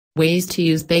Ways to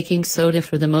use baking soda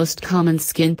for the most common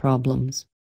skin problems.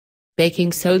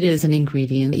 Baking soda is an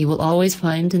ingredient you will always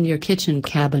find in your kitchen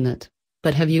cabinet,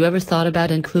 but have you ever thought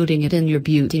about including it in your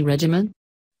beauty regimen?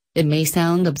 It may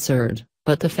sound absurd,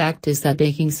 but the fact is that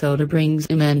baking soda brings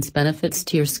immense benefits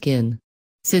to your skin.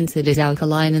 Since it is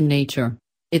alkaline in nature,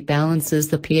 it balances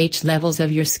the pH levels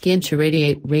of your skin to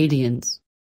radiate radiance.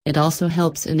 It also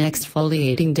helps in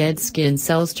exfoliating dead skin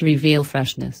cells to reveal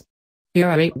freshness. Here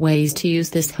are 8 ways to use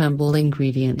this humble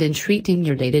ingredient in treating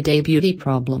your day-to-day beauty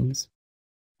problems.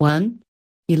 1.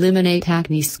 Eliminate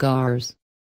acne scars.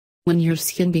 When your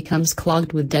skin becomes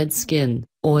clogged with dead skin,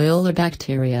 oil or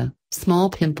bacteria, small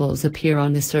pimples appear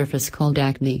on the surface called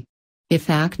acne. If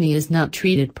acne is not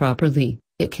treated properly,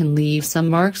 it can leave some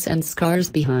marks and scars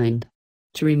behind.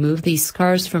 To remove these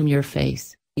scars from your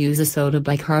face, use a soda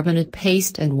bicarbonate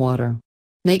paste and water.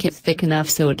 Make it thick enough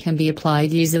so it can be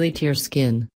applied easily to your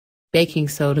skin. Baking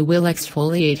soda will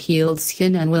exfoliate healed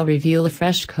skin and will reveal a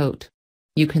fresh coat.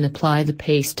 You can apply the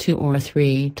paste 2 or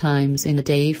 3 times in a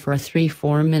day for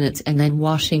 3-4 minutes and then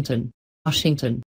Washington.